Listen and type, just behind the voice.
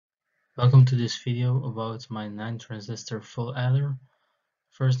Welcome to this video about my 9 transistor full adder.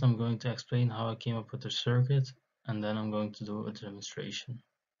 First I'm going to explain how I came up with the circuit, and then I'm going to do a demonstration.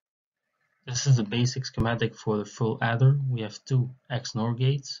 This is the basic schematic for the full adder. We have 2 XNOR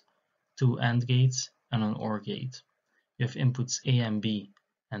gates, 2 AND gates, and an OR gate. We have inputs A and B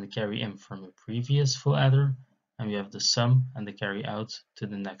and the carry in from the previous full adder, and we have the sum and the carry out to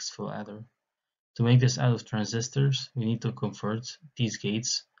the next full adder. To make this out of transistors, we need to convert these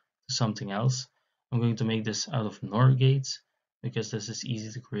gates to something else. I'm going to make this out of NOR gates because this is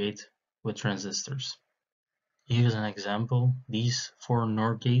easy to create with transistors. Here is an example. These 4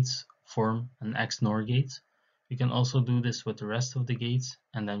 NOR gates form an XNOR gate. We can also do this with the rest of the gates,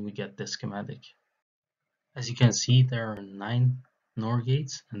 and then we get this schematic. As you can see, there are 9 NOR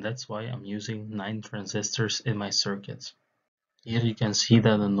gates, and that's why I'm using 9 transistors in my circuit. Here you can see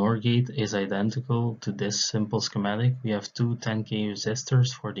that the NOR gate is identical to this simple schematic. We have two 10K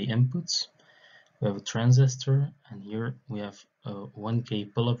resistors for the inputs. We have a transistor, and here we have a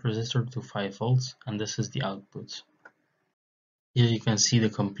 1K pull-up resistor to 5 volts, and this is the output. Here you can see the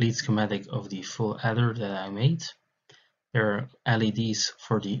complete schematic of the full adder that I made. There are LEDs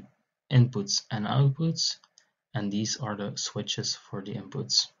for the inputs and outputs, and these are the switches for the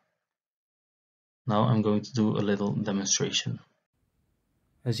inputs. Now I'm going to do a little demonstration.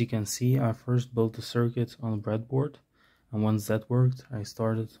 As you can see, I first built the circuit on a breadboard, and once that worked, I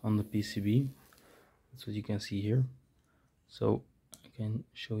started on the PCB. That's what you can see here. So I can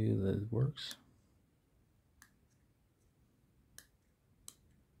show you that it works.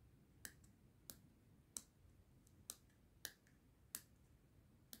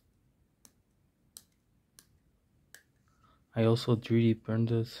 I also 3D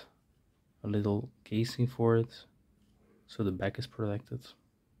printed a little casing for it, so the back is protected.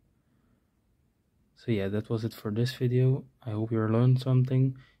 So yeah, that was it for this video. I hope you learned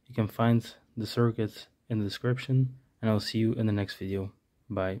something. You can find the circuit in the description, and I'll see you in the next video.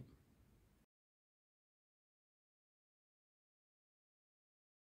 Bye.